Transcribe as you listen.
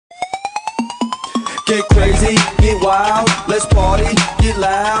Get crazy, get wild, let's party, get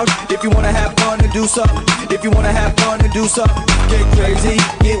loud. If you wanna have fun and do something, if you wanna have fun and do something. Get crazy,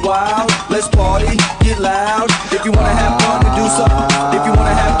 get wild, let's party, get loud. If you wanna have fun and do something, if you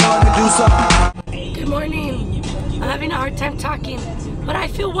wanna have fun and do something. Good morning. I'm having a hard time talking, but I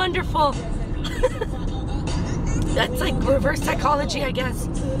feel wonderful. That's like reverse psychology, I guess.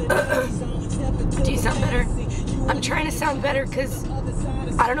 Do you sound better? I'm trying to sound better because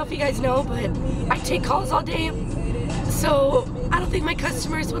I don't know if you guys know, but I take calls all day, so I don't think my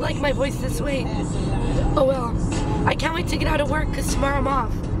customers would like my voice this way. Oh well, I can't wait to get out of work because tomorrow I'm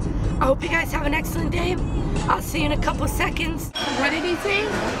off. I hope you guys have an excellent day. I'll see you in a couple seconds. What did he say?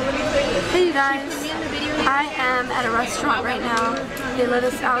 Hey you guys, I am at a restaurant right now. They let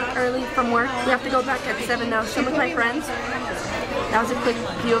us out early from work. We have to go back at 7 now. Some with my friends. That was a quick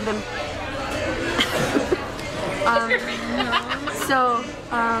view of them.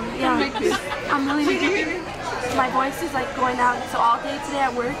 Yeah, I'm really, my voice is like going out. So all day today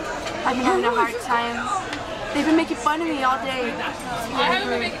at work, I've been having a hard time. They've been making fun of me all day. I haven't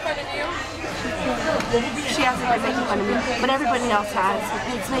been making fun of you. She hasn't been making fun of me, but everybody else has.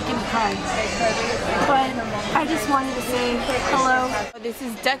 It's making me cry. But I just wanted to say hello. This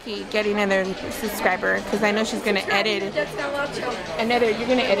is Ducky getting another subscriber because I know she's gonna edit another. You're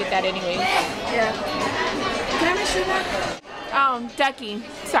gonna edit that anyway. Yeah. Can I make sure that? Oh, Ducky.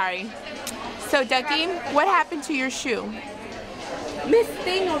 Sorry. So Ducky, what happened to your shoe? Miss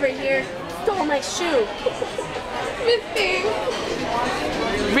Thing over here stole my shoe. Miss Thing.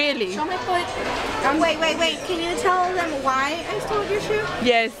 Really? Show my foot. Wait. Can you tell them why I stole your shoe?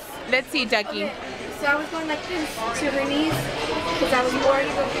 Yes. Let's see, Ducky. Okay. So I was going like this to her knees because I was worried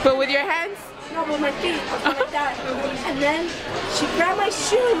about. But with your hands? No, with my feet. I was going like that. And then she grabbed my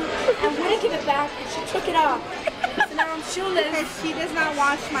shoe and wouldn't give it back, and she took it off. So now I'm shoeless. Because she does not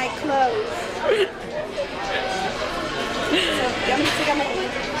wash my clothes. So, you want me to take out my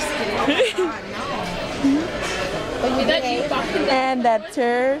foot? Just kidding. And that's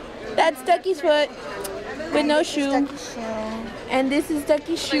her. That's Ducky's foot with no shoe. And this is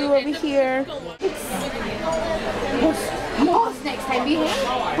Ducky's shoe over here. Boss next time, be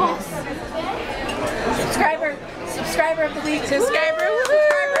boss. Subscriber of the week. Subscriber. Woo!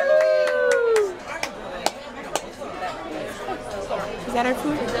 Is that our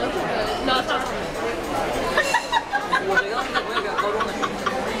food? No, it's not.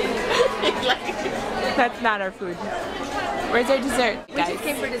 That's not our food. Where's our dessert, guys? We just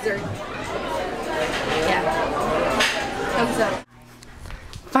came for dessert. Yeah. Thumbs up.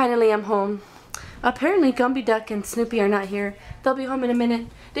 Finally, I'm home. Apparently, Gumby Duck and Snoopy are not here. They'll be home in a minute.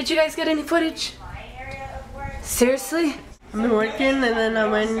 Did you guys get any footage? Seriously? I've been working and then I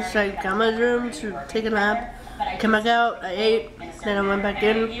went inside Grandma's room to take a nap. Came back out, I ate, then I went back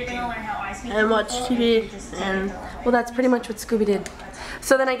in and watched TV and... Well, that's pretty much what Scooby did.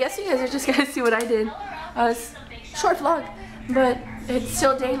 So then I guess you guys are just gonna see what I did. Short vlog, but it's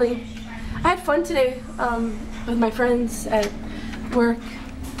still daily. I had fun today with my friends at work,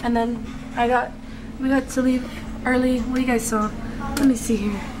 and then we got to leave early. What do you guys saw? Let me see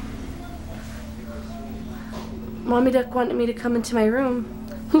here. Mommy Duck wanted me to come into my room.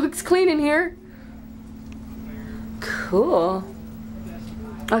 Looks clean in here. Cool.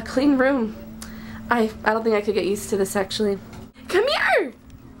 A clean room. I don't think I could get used to this actually. Come here!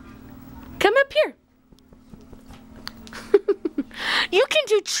 Come up here. You can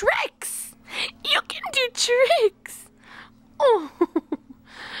do tricks! You can do tricks! Oh,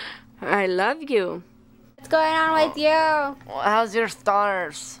 I love you. What's going on with you? How's your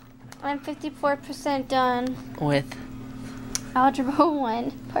stars? I'm 54% done. With? Algebra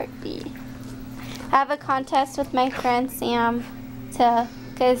 1, Part B. I have a contest with my friend Sam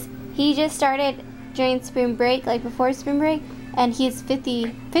because he just started during spring break, like before spring break, and he's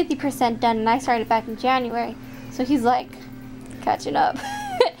 50% done, and I started back in January. So he's like catching up.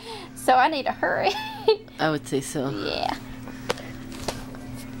 So I need to hurry. I would say so. Yeah.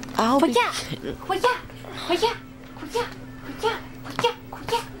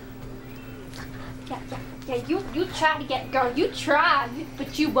 Yeah, you try to get, girl, you try,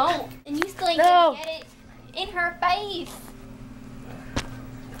 but you won't. And you still ain't gonna get it in her face.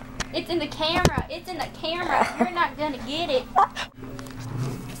 It's in the camera. It's in the camera. You're not gonna get it.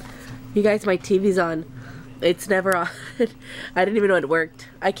 You guys, my TV's on. It's never on. I didn't even know it worked.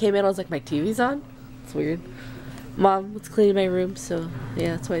 I came in, I was like, my TV's on? It's weird. Mom, let's clean my room, so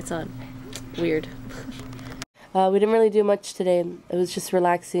yeah, that's why it's on. Weird. We didn't really do much today. It was just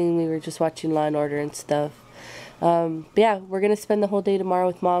relaxing. We were just watching Law & Order and stuff. But yeah, we're going to spend the whole day tomorrow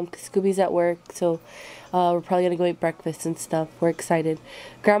with Mom because Scooby's at work. So We're probably gonna go eat breakfast and stuff. We're excited.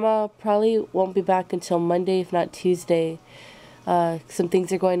 Grandma probably won't be back until Monday, if not Tuesday. Some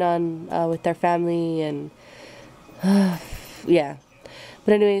things are going on with our family, and yeah.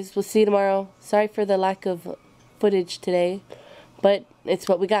 But anyways, we'll see you tomorrow. Sorry for the lack of footage today, but it's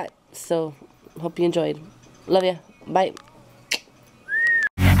what we got. So hope you enjoyed. Love ya. Bye.